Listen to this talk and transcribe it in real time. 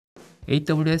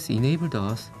AWS enabled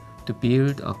us to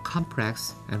build a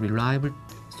complex and reliable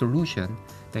solution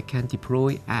that can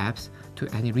deploy apps to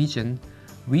any region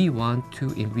we want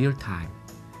to in real time.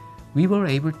 We were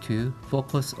able to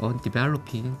focus on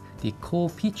developing the core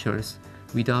features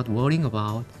without worrying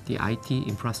about the IT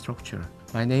infrastructure.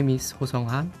 My name is Ho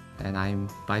Sung-han, and I'm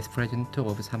Vice President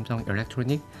of Samsung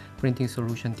Electronic Printing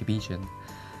Solution Division.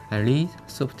 I lead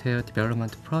software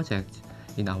development projects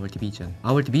in our division.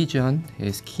 Our division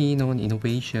is keen on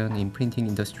innovation in printing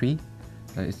industry.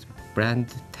 Its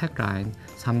brand tagline,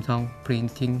 Samsung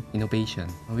Printing Innovation.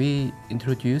 We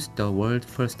introduced the world's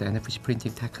first NFC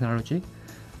printing technology.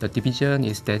 The division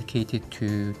is dedicated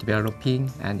to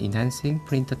developing and enhancing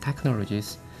printer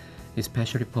technologies,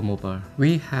 especially for mobile.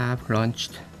 We have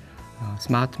launched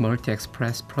Smart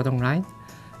Multi-Express product line.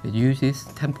 It uses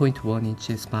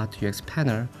 10.1-inch Smart UX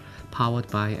panel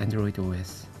powered by Android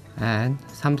OS. And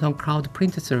Samsung Cloud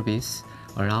Print Service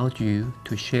allows you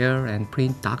to share and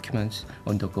print documents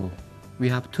on the go. We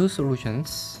have two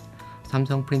solutions,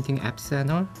 Samsung Printing App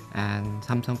Center and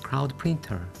Samsung Cloud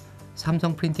Printer.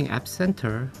 Samsung Printing App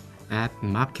Center app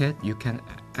market you can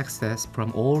access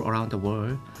from all around the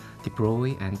world,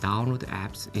 deploy and download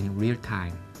apps in real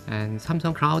time. And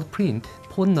Samsung Cloud Print,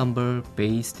 phone number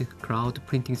based cloud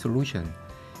printing solution.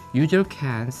 User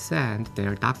can send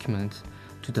their documents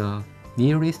to the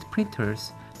nearest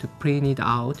printers to print it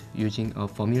out using a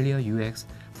familiar UX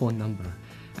phone number.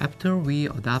 After we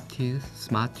adopted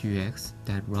Smart UX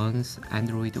that runs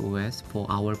Android OS for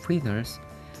our printers,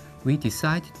 we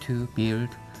decided to build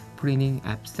Printing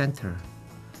App Center.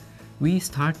 We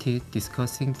started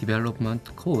discussing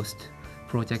development cost,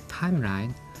 project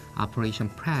timeline, operation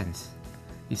plans,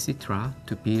 etc.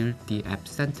 to build the App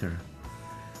Center.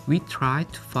 We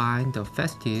tried to find the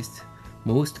fastest,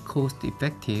 most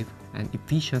cost-effective and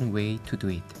efficient way to do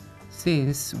it.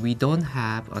 Since we don't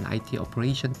have an IT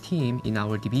operation team in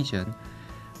our division,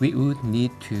 we would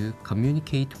need to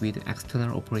communicate with the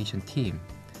external operation team.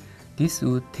 This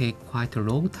would take quite a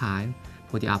long time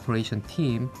for the operation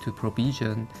team to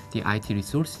provision the IT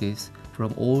resources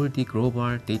from all the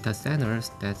global data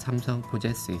centers that Samsung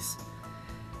possesses.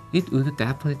 It would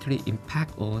definitely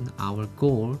impact on our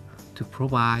goal to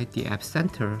provide the App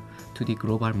Center to the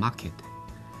global market.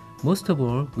 Most of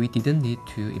all, we didn't need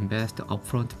to invest the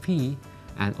upfront fee,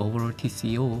 and overall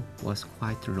TCO was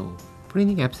quite low.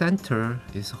 Printing App Center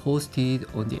is hosted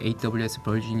on the AWS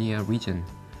Virginia region.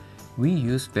 We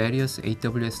use various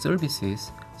AWS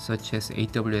services such as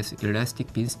AWS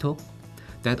Elastic Beanstalk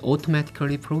that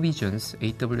automatically provisions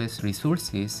AWS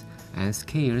resources and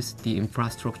scales the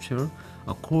infrastructure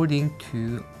according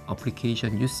to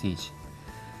application usage.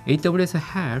 AWS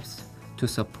helps to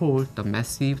support the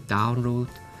massive download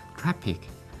traffic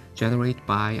generated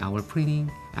by our printing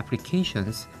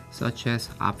applications such as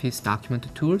Office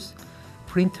document tools,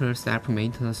 printer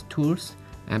self-maintenance tools,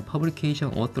 and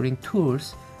publication authoring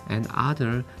tools and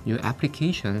other new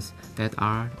applications that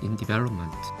are in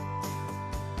development.